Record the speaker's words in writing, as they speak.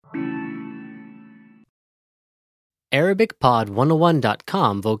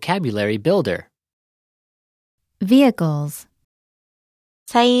ArabicPod101.com Vocabulary Builder. Vehicles.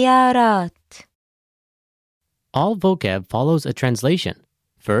 سيارات. All vocab follows a translation.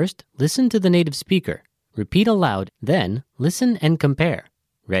 First, listen to the native speaker. Repeat aloud, then listen and compare.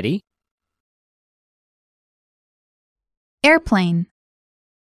 Ready? Airplane.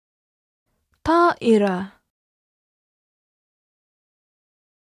 طائرة.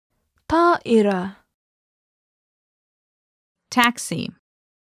 طائرة. Taxi.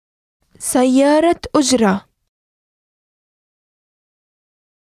 سيارة أجرة.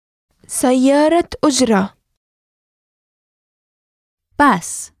 سيارة أجرة.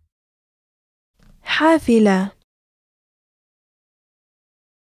 Bus. حافلة.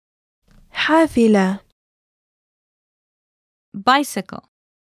 حافلة. Bicycle.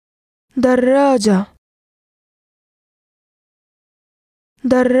 دراجة.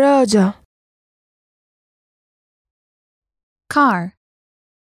 دراجة. Car.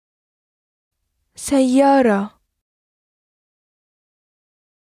 سيارة.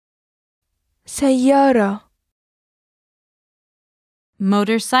 سيارة.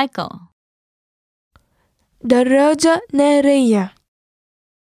 Motorcycle. دراجة نارية.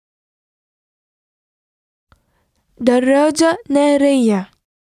 دراجة نارية.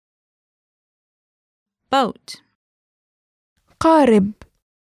 Boat. قارب.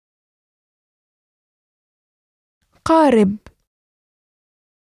 قارب.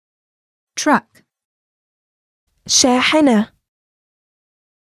 Truck. شاحنة.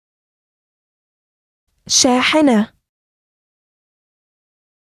 شاحنة.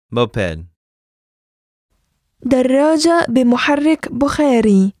 moped, دراجة بمحرك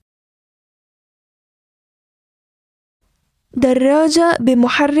بخاري. دراجة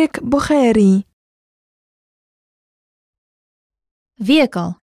بمحرك بخاري.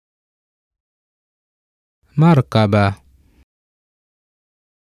 Vehicle. مركبة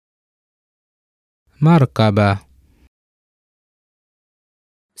مركبة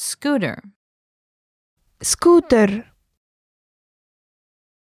Scooter. سكوتر.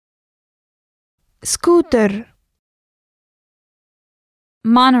 سكوتر.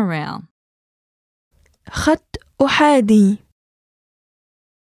 Monorail. خط أحادي.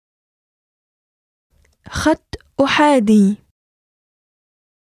 خط أحادي.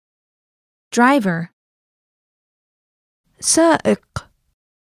 Driver. سائق.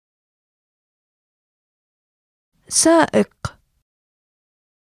 سائق.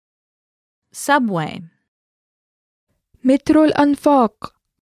 Subway. مترو الأنفاق.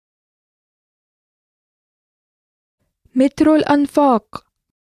 مترو الأنفاق.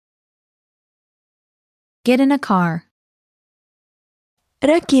 Get in a car.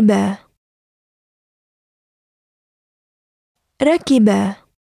 ركب. ركب.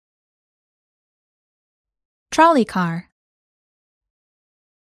 Trolley car.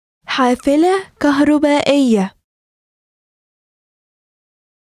 حافلة كهربائية.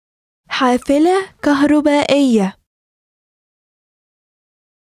 حافلة كهربائية.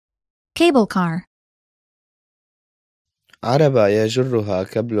 Cable car. عربة يجرها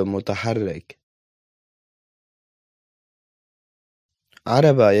كبل متحرك.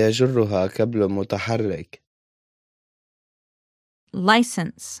 عربة يجرها كبل متحرك.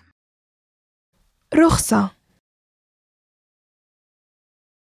 License. رخصة.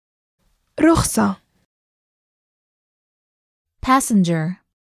 رخصة. Passenger.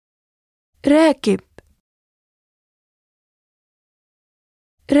 راكب.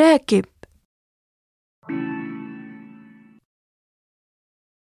 راكب.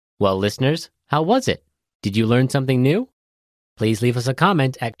 Well, listeners, how was it? Did you learn something new? Please leave us a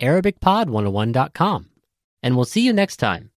comment at ArabicPod101.com. And we'll see you next time.